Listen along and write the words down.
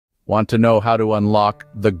Want to know how to unlock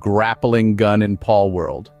the grappling gun in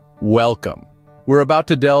Palword? Welcome. We're about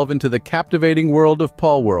to delve into the captivating world of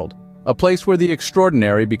Palword, a place where the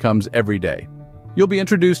extraordinary becomes everyday. You'll be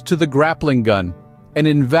introduced to the grappling gun, an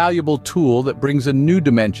invaluable tool that brings a new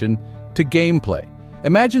dimension to gameplay.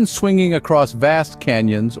 Imagine swinging across vast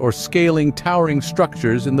canyons or scaling towering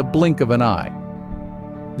structures in the blink of an eye.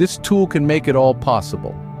 This tool can make it all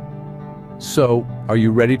possible. So, are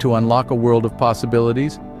you ready to unlock a world of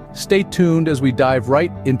possibilities? Stay tuned as we dive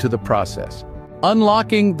right into the process.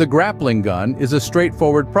 Unlocking the grappling gun is a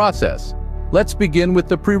straightforward process. Let's begin with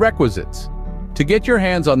the prerequisites. To get your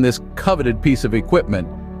hands on this coveted piece of equipment,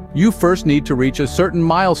 you first need to reach a certain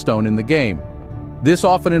milestone in the game. This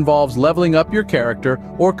often involves leveling up your character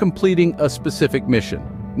or completing a specific mission.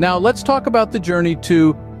 Now let's talk about the journey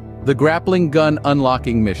to the grappling gun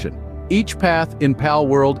unlocking mission. Each path in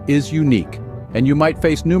Palword is unique, and you might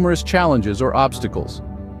face numerous challenges or obstacles.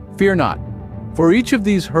 Fear not, for each of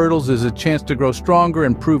these hurdles is a chance to grow stronger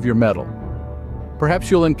and prove your mettle.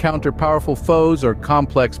 Perhaps you'll encounter powerful foes or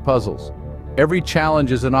complex puzzles. Every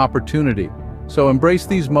challenge is an opportunity, so embrace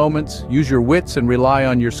these moments, use your wits and rely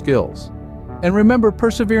on your skills. And remember,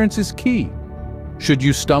 perseverance is key. Should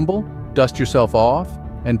you stumble, dust yourself off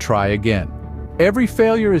and try again. Every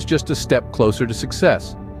failure is just a step closer to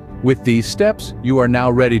success. With these steps, you are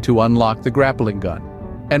now ready to unlock the grappling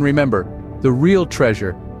gun. And remember, the real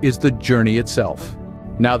treasure is the journey itself.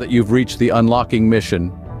 Now that you've reached the unlocking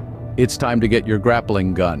mission, it's time to get your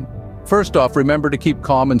grappling gun. First off, remember to keep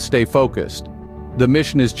calm and stay focused. The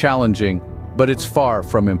mission is challenging, but it's far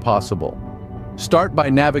from impossible. Start by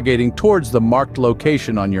navigating towards the marked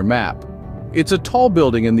location on your map. It's a tall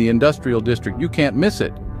building in the industrial district, you can't miss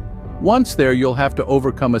it. Once there, you'll have to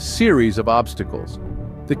overcome a series of obstacles.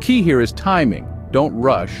 The key here is timing. Don't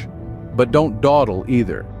rush, but don't dawdle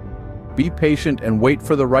either. Be patient and wait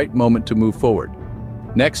for the right moment to move forward.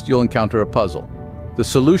 Next, you'll encounter a puzzle. The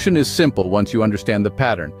solution is simple once you understand the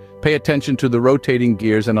pattern. Pay attention to the rotating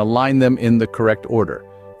gears and align them in the correct order.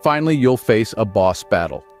 Finally, you'll face a boss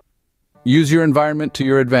battle. Use your environment to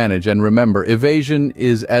your advantage, and remember, evasion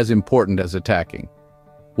is as important as attacking.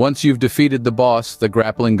 Once you've defeated the boss, the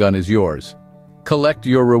grappling gun is yours. Collect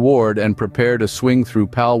your reward and prepare to swing through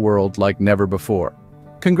Palword like never before.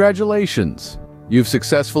 Congratulations! You've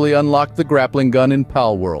successfully unlocked the grappling gun in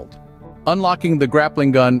Palword. Unlocking the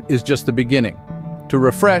grappling gun is just the beginning. To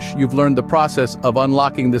refresh, you've learned the process of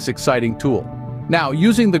unlocking this exciting tool. Now,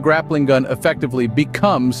 using the grappling gun effectively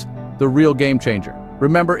becomes the real game changer.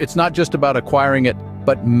 Remember, it's not just about acquiring it,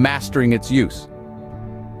 but mastering its use.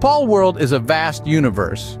 Palword is a vast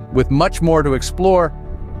universe with much more to explore,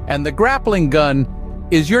 and the grappling gun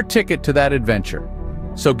is your ticket to that adventure.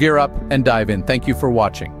 So gear up and dive in. Thank you for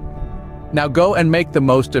watching. Now go and make the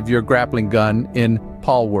most of your grappling gun in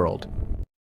Palword.